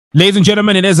Ladies and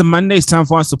gentlemen, it is a Monday. It's time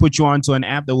for us to put you onto an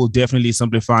app that will definitely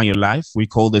simplify your life. We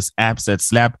call this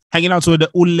AppsThatSlap. Hanging out with the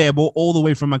Ulebo all the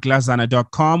way from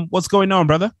aglazana.com. What's going on,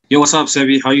 brother? Yo, what's up,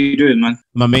 Sebi? How you doing, man?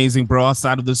 I'm amazing, bro.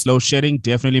 Outside of the slow shedding,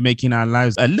 definitely making our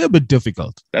lives a little bit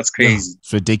difficult. That's crazy.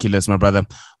 It's ridiculous, my brother.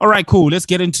 All right, cool. Let's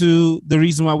get into the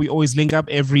reason why we always link up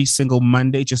every single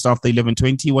Monday just after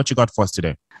 11:20. What you got for us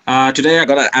today? Today I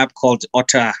got an app called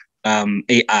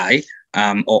OtterAI.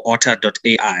 Or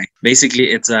Otter.ai.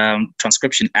 Basically, it's a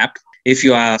transcription app. If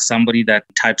you are somebody that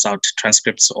types out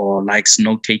transcripts or likes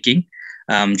note-taking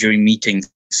during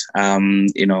meetings,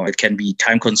 it can be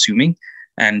time-consuming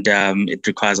and it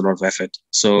requires a lot of effort.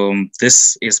 So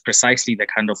this is precisely the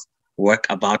kind of work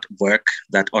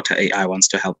that OtterAI wants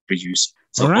to help produce.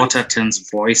 So right. Otter turns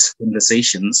voice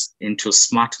conversations into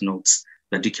smart notes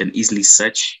that you can easily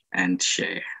search and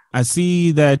share. I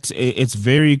see that it's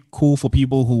very cool for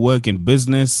people who work in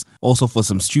business, also for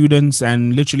some students,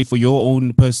 and literally for your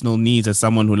own personal needs as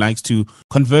someone who likes to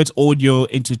convert audio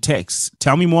into text.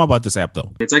 Tell me more about this app,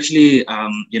 though. It's actually,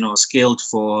 scaled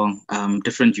for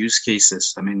different use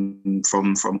cases. I mean,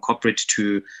 from corporate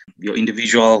to your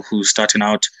individual who's starting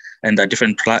out, and there are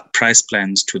different price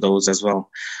plans to those as well.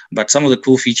 But some of the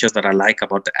cool features that I like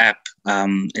about the app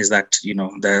is that,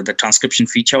 the transcription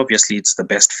feature, obviously it's the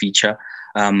best feature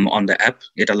on the app.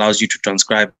 It allows you to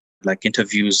transcribe like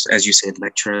interviews, as you said,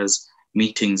 lectures,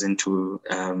 meetings into,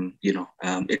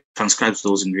 it transcribes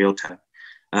those in real time.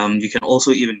 You can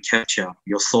also even capture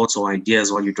your thoughts or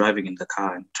ideas while you're driving in the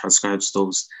car and transcribes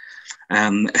those.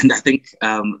 And I think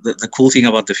the cool thing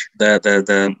about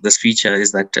this feature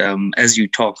is that as you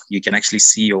talk, you can actually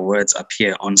see your words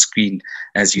appear on screen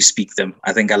as you speak them.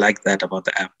 I think I like that about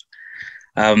the app.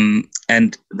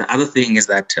 And the other thing is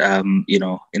that,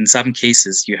 in some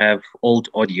cases, you have old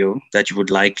audio that you would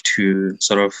like to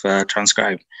sort of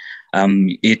transcribe.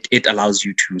 It allows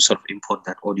you to sort of import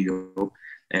that audio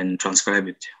and transcribe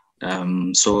it.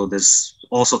 So there's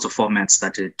all sorts of formats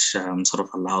that it sort of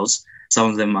allows. Some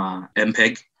of them are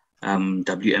MPEG,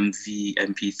 WMV,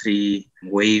 MP3,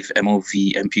 WAV,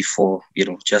 MOV, MP4,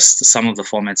 just some of the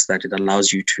formats that it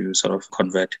allows you to sort of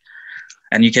convert.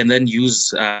 And you can then use,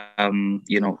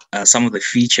 some of the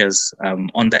features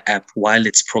on the app while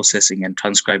it's processing and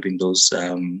transcribing those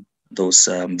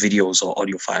videos or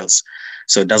audio files.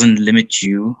 So it doesn't limit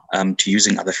you to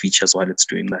using other features while it's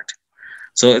doing that.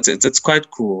 So it's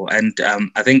quite cool. And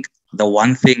I think the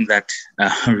one thing that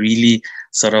really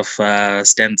sort of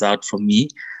stands out for me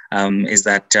is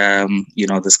that,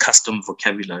 this custom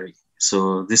vocabulary.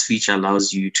 So this feature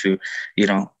allows you to,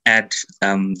 add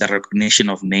the recognition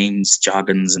of names,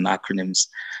 jargons, and acronyms.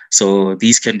 So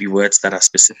these can be words that are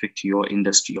specific to your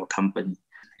industry or company.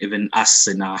 Even us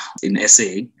in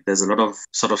SA, there's a lot of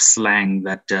sort of slang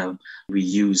that we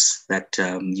use that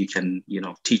you can,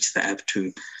 teach the app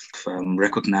to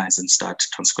recognize and start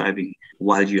transcribing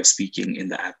while you are speaking in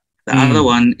the app. The other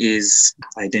one is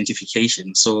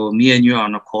identification. So me and you are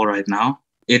on a call right now.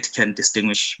 It can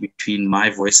distinguish between my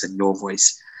voice and your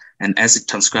voice. And as it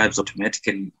transcribes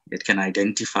automatically, it can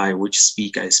identify which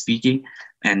speaker is speaking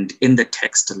and in the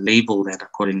text label that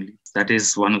accordingly. That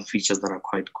is one of the features that are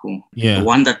quite cool. Yeah. The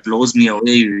one that blows me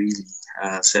away really,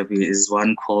 Sebi, is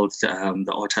one called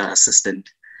the Otter Assistant.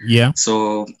 Yeah.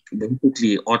 So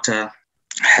basically, Otter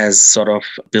has sort of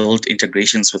built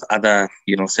integrations with other,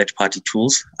 third-party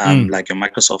tools like your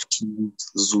Microsoft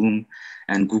Teams, Zoom,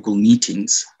 and Google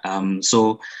Meetings.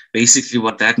 So basically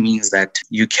what that means that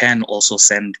you can also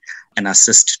send an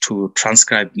assist to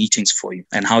transcribe meetings for you.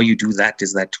 And how you do that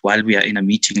is that while we are in a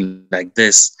meeting like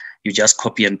this, you just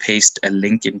copy and paste a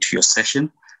link into your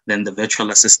session. Then the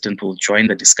virtual assistant will join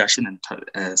the discussion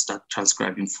and start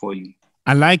transcribing for you.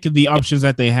 I like the options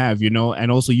that they have,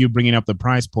 and also you bringing up the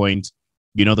price point.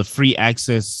 The free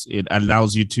access, it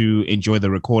allows you to enjoy the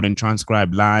record and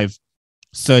transcribe live,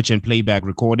 search and playback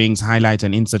recordings, highlight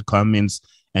and insert comments,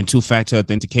 and two-factor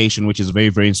authentication, which is very,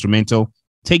 very instrumental.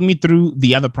 Take me through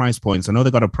the other price points. I know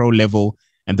they got a pro level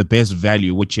and the best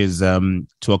value, which is to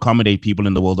accommodate people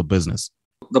in the world of business.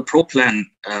 The pro plan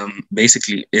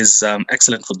basically is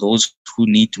excellent for those who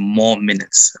need more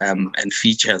minutes and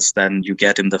features than you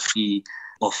get in the free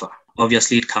offer.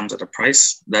 Obviously, it comes at a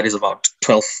price that is about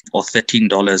 $12 or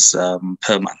 $13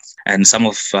 per month. And some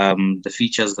of the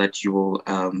features that you will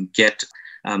get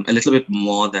a little bit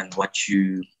more than what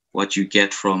you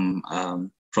get from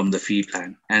the free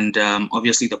plan. And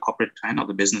obviously, the corporate plan or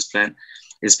the business plan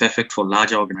is perfect for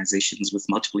larger organizations with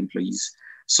multiple employees.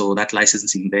 So that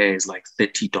licensing there is like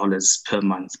 $30 per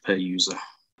month per user.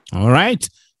 All right.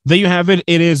 There you have it.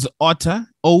 It is Otter,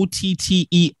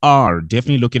 OTTER.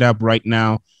 Definitely look it up right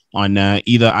now on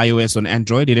either iOS or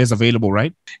Android. It is available,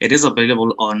 right? It is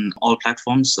available on all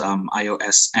platforms,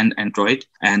 iOS and Android.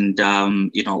 And,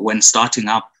 when starting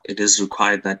up, it is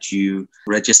required that you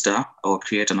register or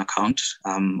create an account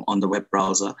on the web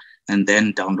browser and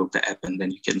then download the app, and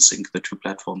then you can sync the two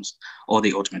platforms, or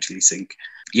they automatically sync.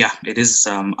 Yeah, it is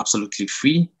absolutely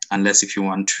free, unless if you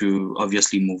want to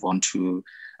obviously move on to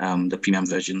the premium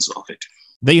versions of it.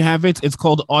 There you have it. It's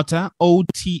called Otter,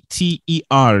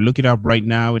 OTTER. Look it up right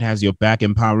now. It has your back,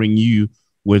 empowering you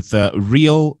with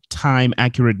real-time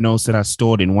accurate notes that are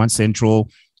stored in one central,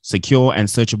 secure, and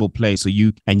searchable place, so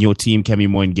you and your team can be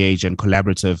more engaged and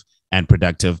collaborative and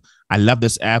productive. I love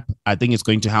this app. I think it's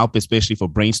going to help, especially for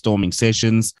brainstorming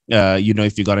sessions.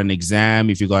 If you got an exam,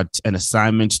 if you got an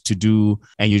assignment to do,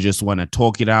 and you just want to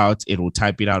talk it out, it will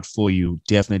type it out for you.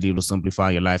 Definitely, it will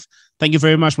simplify your life. Thank you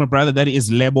very much, my brother. That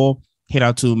is Lebo. Head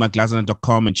out to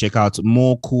matlazana.com and check out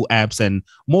more cool apps and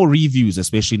more reviews,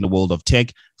 especially in the world of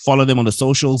tech. Follow them on the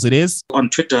socials. It is on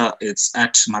Twitter, it's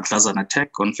at Matlazana Tech.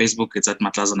 On Facebook, it's at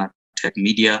Matlazana Tech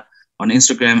Media. On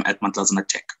Instagram, at Matlazana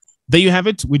Tech. There you have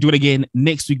it. We do it again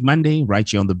next week, Monday, right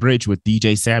here on The Bridge with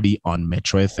DJ Sabby on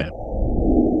Metro FM.